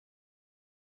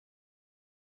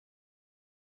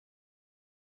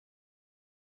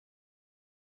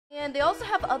And they also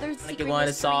have other secret one of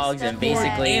the songs, and mysteries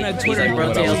basically, that he's like,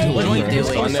 bro, Tails, what are you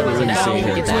doing? I never really seen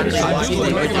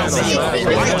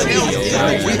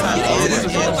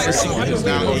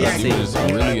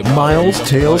her. Miles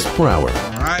Tails Prower,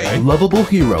 lovable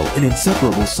hero and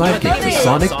inseparable sidekick to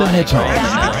Sonic the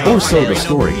Hedgehog, or so the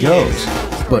story goes.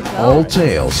 But all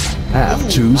tales have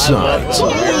two sides.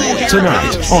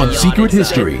 Tonight on Secret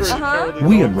Histories,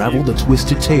 we unravel the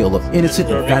twisted tale of innocent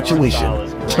infatuation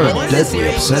turned deadly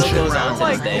obsession.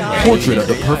 Portrait of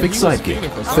the perfect sidekick,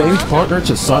 famed partner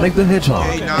to Sonic the Hedgehog,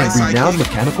 and renowned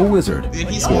mechanical wizard.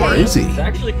 Or is he?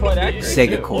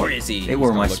 Sega Corp. They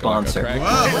were my sponsor.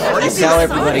 That's how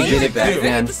everybody did it back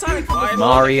then.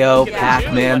 Mario,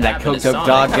 Pac-Man, that coked up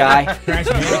dog guy.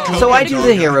 So I do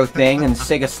the hero thing, and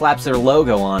Sega slaps their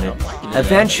logo on it.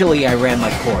 Eventually, I ran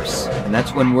my course, and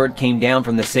that's when word came down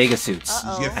from the Sega suits.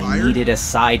 I needed a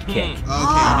sidekick.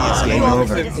 It's game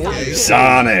over.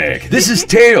 Sonic, this is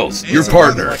Tails, your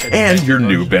partner, and your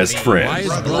new best friend.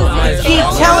 Keep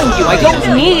telling you, I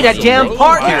don't need a damn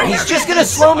partner. He's just gonna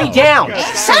slow me down.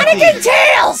 Sonic and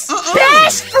Tails,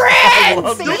 best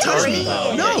friends.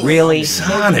 Really?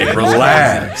 Sonic,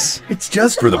 relax. It's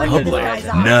just for the public.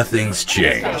 Nothing's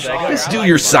changed. Just do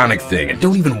your Sonic thing and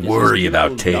don't even worry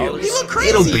about Tails.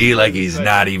 It'll be like he's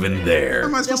not even there.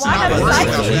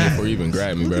 Before you even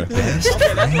grab me, bro.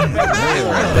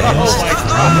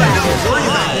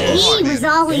 He was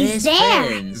always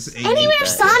there. Anywhere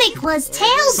Sonic was,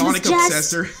 Tails was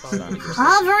just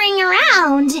hovering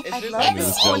around. It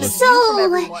seemed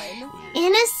so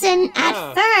innocent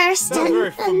at first,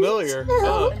 very familiar.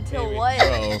 Until what?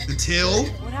 Until?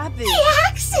 What happened? The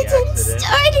accident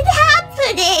started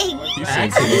happening.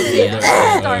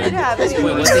 Started happening.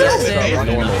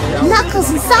 Knuckles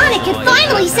and Sonic had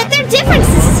finally set their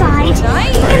differences aside,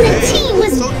 and the team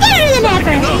was better than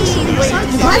ever.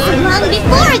 It wasn't long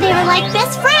before they were like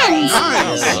best friends.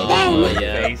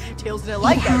 Then Tails didn't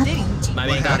like that, did he? we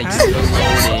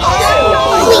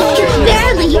could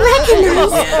barely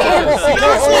recognize him.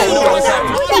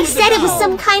 They said it was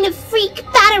some kind of freak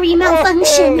battery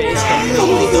malfunction.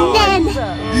 And then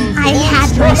I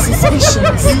had my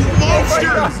suspicions.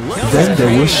 Then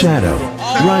there was Shadow,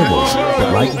 rivals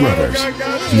but like brothers.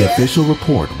 The official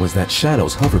report was that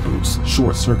Shadow's hover boots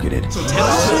short-circuited.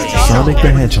 Sonic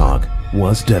the Hedgehog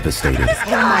was devastated. We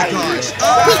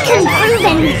couldn't prove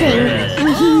anything, and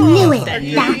he knew it.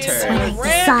 That's when I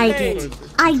decided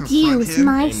I'd use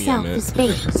myself as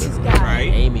bait.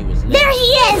 There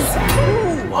he is!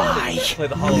 Why?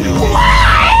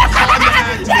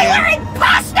 They were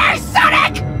imposters,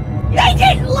 Sonic! They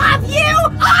didn't love you!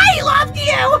 I loved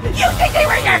you! You think they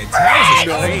were your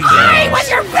friend! I was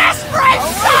your best friend,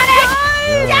 Sonic!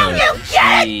 Now you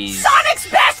get it! Sonic's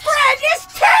best friend is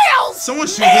Tails! Someone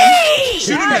shoot him!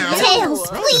 Shoot him now! Tails,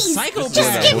 please!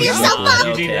 Just give yourself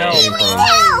up! You need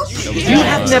help! You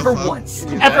have never once,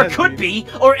 ever could be,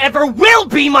 or ever will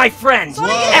be my friend!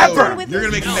 Ever! You're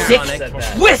gonna make him Sick, mad.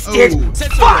 twisted,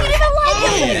 fuck! You're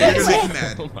gonna make him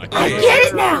mad. I get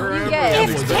it now!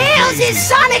 If Tails is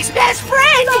Sonic's best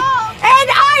friend, and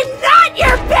I'm not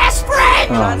your best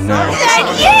friend, then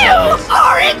you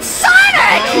aren't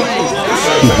Sonic!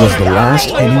 It was the last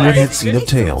anyone had seen of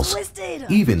Tails.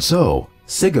 Even so,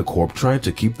 Sega Corp tried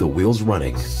to keep the wheels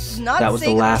running. That was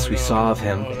the last we saw of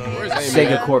him.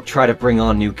 Sega Corp tried to bring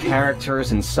on new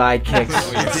characters and sidekicks.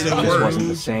 It just wasn't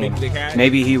the same.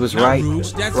 Maybe he was right.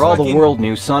 For all the world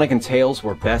knew, Sonic and Tails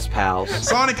were best pals.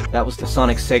 That was the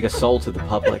Sonic Sega sold to the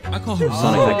public. Sonic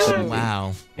that couldn't be.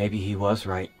 Maybe he was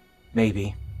right.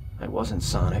 Maybe I wasn't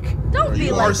Sonic. Don't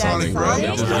be like that, Sonic.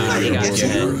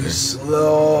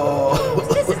 Slow.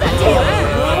 This is a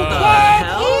Tails.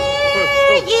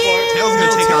 Tails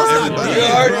gonna take out everybody.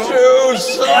 You're too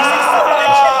slow!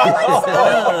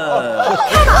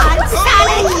 Come on,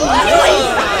 Sonic!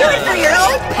 Do it for your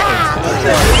old pal!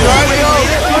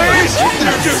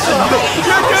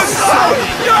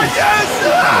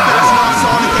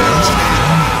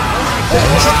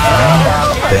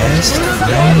 Best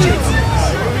friend.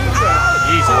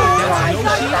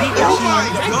 Oh my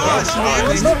gosh, man!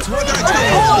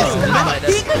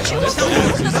 Pikachu!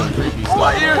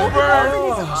 My ears burn!